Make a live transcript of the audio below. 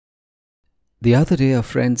The other day, a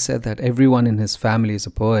friend said that everyone in his family is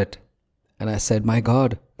a poet. And I said, my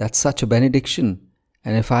God, that's such a benediction.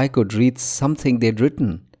 And if I could read something they'd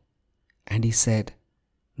written. And he said,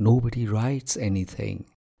 nobody writes anything,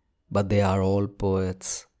 but they are all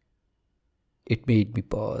poets. It made me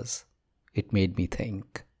pause. It made me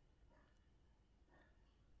think.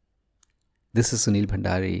 This is Sunil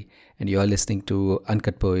Bhandari, and you are listening to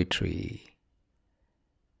Uncut Poetry.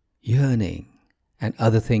 Yearning and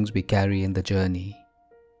other things we carry in the journey.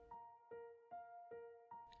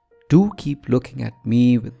 Do keep looking at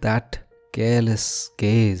me with that careless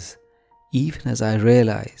gaze, even as I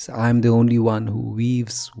realize I'm the only one who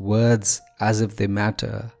weaves words as if they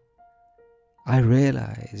matter. I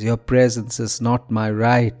realize your presence is not my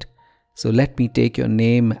right, so let me take your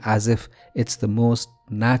name as if it's the most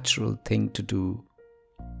natural thing to do.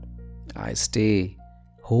 I stay,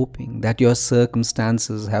 hoping that your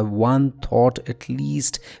circumstances have one thought at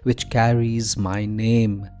least which carries my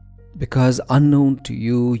name. Because unknown to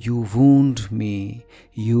you, you wound me.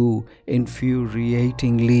 You,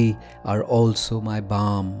 infuriatingly, are also my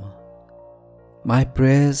balm. My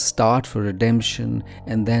prayers start for redemption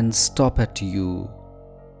and then stop at you.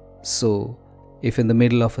 So, if in the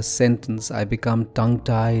middle of a sentence I become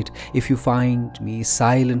tongue-tied, if you find me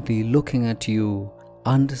silently looking at you,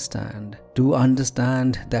 understand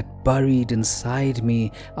that buried inside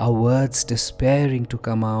me are words despairing to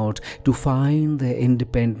come out, to find their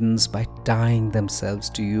independence by tying themselves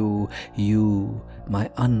to you, you, my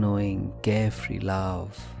unknowing, carefree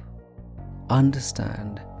love.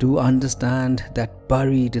 Understand that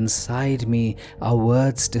buried inside me are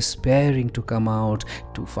words despairing to come out,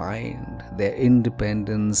 to find their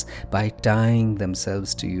independence by tying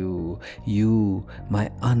themselves to you, you,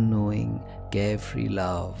 my unknowing, carefree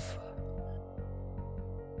love.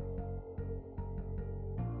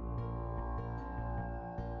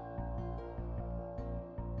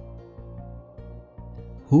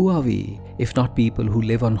 Who are we if not people who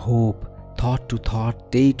live on hope? Thought to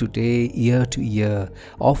thought, day to day, year to year,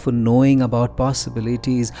 often knowing about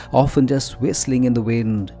possibilities, often just whistling in the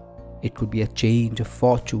wind. It could be a change of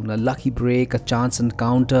fortune, a lucky break, a chance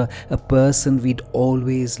encounter, a person we'd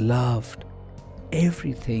always loved.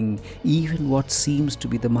 Everything, even what seems to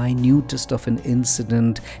be the minutest of an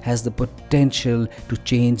incident, has the potential to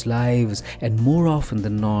change lives, and more often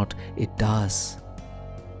than not, it does.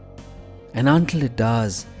 And until it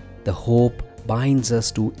does, the hope binds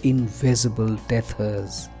us to invisible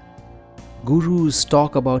tethers. Gurus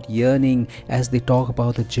talk about yearning as they talk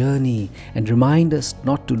about the journey and remind us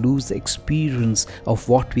not to lose the experience of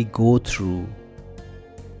what we go through.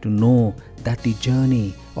 To know that the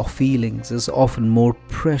journey of feelings is often more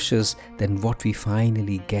precious than what we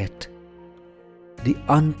finally get. The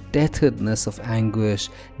untetheredness of anguish,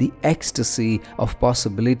 the ecstasy of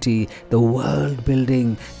possibility, the world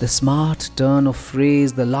building, the smart turn of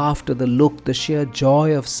phrase, the laughter, the look, the sheer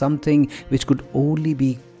joy of something which could only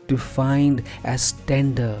be defined as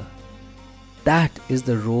tender. That is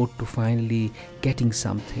the road to finally getting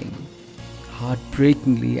something.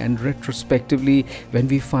 Heartbreakingly and retrospectively, when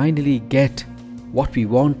we finally get what we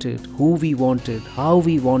wanted, who we wanted, how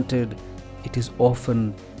we wanted, it is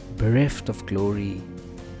often bereft of glory.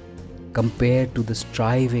 Compared to the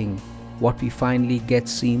striving, what we finally get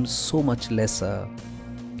seems so much lesser,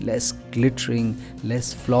 less glittering,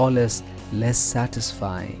 less flawless, less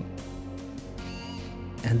satisfying.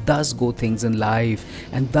 And thus go things in life,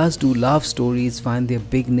 and thus do love stories find their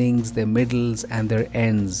beginnings, their middles, and their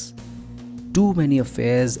ends. Too many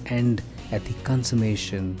affairs end at the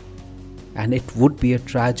consummation, and it would be a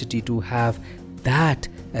tragedy to have that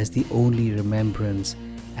as the only remembrance,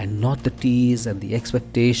 and not the tease and the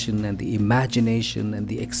expectation and the imagination and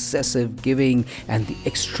the excessive giving and the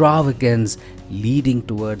extravagance leading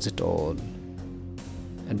towards it all.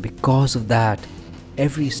 And because of that,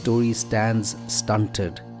 every story stands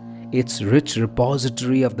stunted. Its rich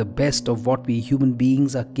repository of the best of what we human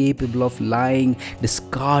beings are capable of lying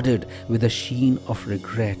discarded with a sheen of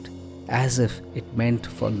regret, as if it meant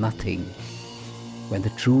for nothing, when the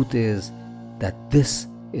truth is that this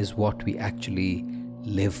is what we actually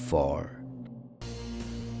live for.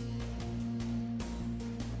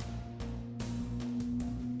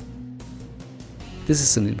 This is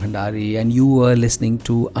Sunil Bhandari, and you are listening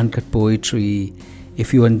to Uncut Poetry.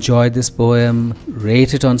 If you enjoyed this poem,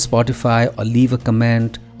 rate it on Spotify or leave a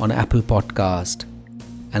comment on Apple Podcast.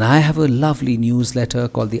 And I have a lovely newsletter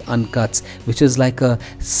called The Uncuts, which is like a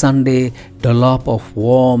Sunday dollop of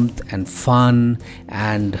warmth and fun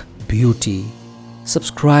and beauty.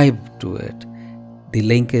 Subscribe to it. The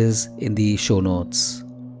link is in the show notes.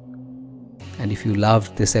 And if you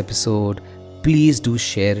loved this episode, please do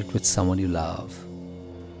share it with someone you love.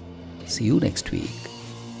 See you next week.